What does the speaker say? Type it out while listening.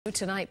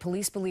Tonight,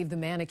 police believe the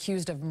man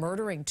accused of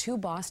murdering two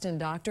Boston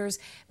doctors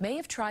may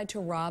have tried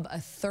to rob a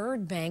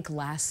third bank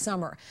last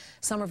summer.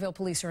 Somerville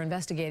police are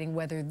investigating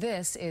whether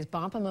this is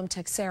Bampumim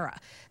Teixeira.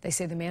 They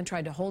say the man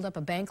tried to hold up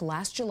a bank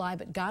last July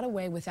but got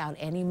away without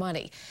any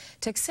money.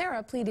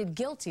 Teixeira pleaded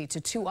guilty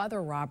to two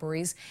other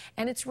robberies,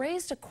 and it's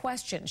raised a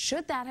question: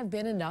 should that have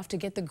been enough to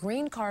get the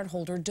green card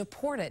holder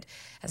deported?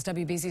 As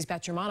WBZ's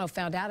Beth Germano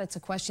found out, it's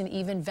a question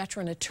even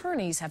veteran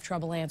attorneys have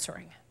trouble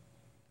answering.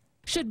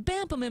 Should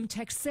Bampumim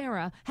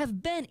Teixeira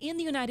have been in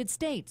the United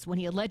States when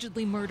he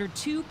allegedly murdered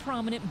two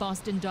prominent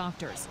Boston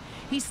doctors?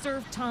 He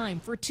served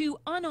time for two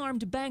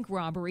unarmed bank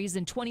robberies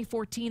in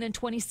 2014 and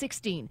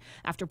 2016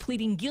 after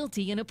pleading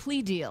guilty in a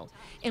plea deal.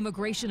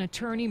 Immigration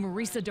attorney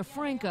Marisa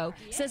DeFranco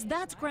says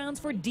that's grounds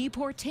for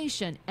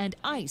deportation, and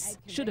ICE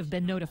should have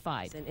been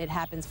notified. It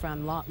happens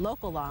from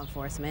local law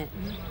enforcement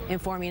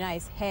informing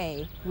ICE,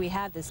 hey, we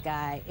have this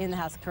guy in the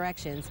House of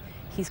Corrections.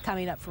 He's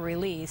coming up for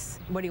release.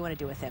 What do you want to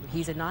do with him?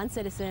 He's a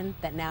non-citizen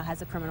that now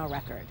has a criminal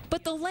record.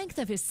 But the length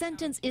of his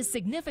sentence is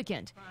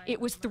significant. It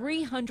was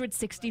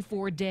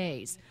 364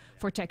 days.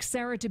 For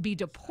Teixeira to be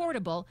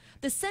deportable,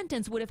 the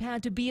sentence would have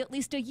had to be at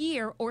least a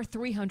year or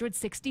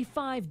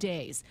 365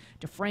 days.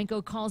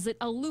 DeFranco calls it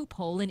a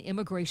loophole in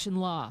immigration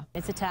law.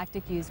 It's a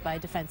tactic used by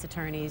defense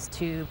attorneys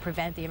to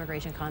prevent the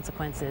immigration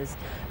consequences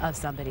of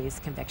somebody's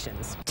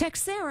convictions.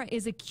 Teixeira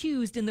is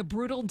accused in the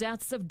brutal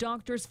deaths of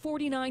doctors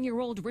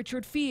 49-year-old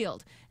Richard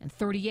Field and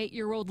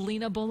 38-year-old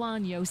Lena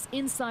Bolaños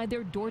inside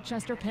their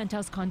Dorchester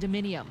penthouse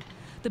condominium.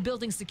 The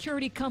building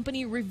security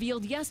company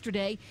revealed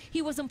yesterday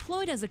he was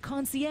employed as a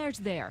concierge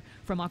there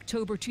from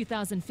October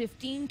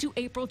 2015 to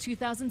April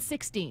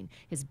 2016.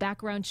 His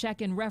background check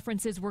and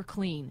references were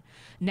clean.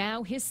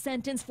 Now his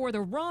sentence for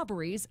the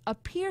robberies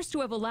appears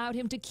to have allowed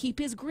him to keep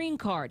his green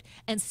card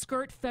and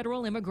skirt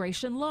federal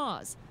immigration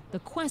laws. The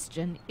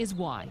question is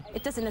why.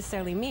 It doesn't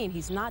necessarily mean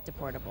he's not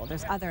deportable.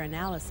 There's other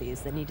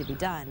analyses that need to be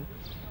done,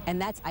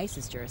 and that's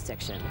ICE's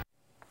jurisdiction.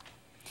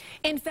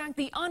 In fact,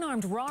 the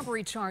unarmed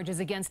robbery charges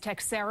against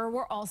Teixeira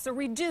were also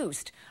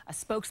reduced. A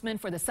spokesman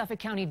for the Suffolk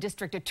County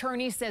District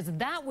Attorney says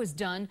that was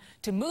done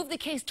to move the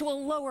case to a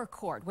lower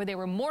court where they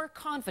were more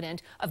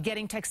confident of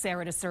getting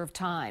Teixeira to serve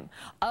time.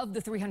 Of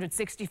the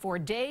 364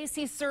 days,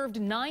 he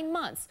served 9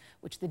 months,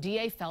 which the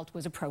DA felt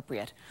was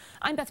appropriate.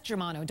 I'm Beth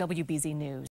Germano, WBZ News.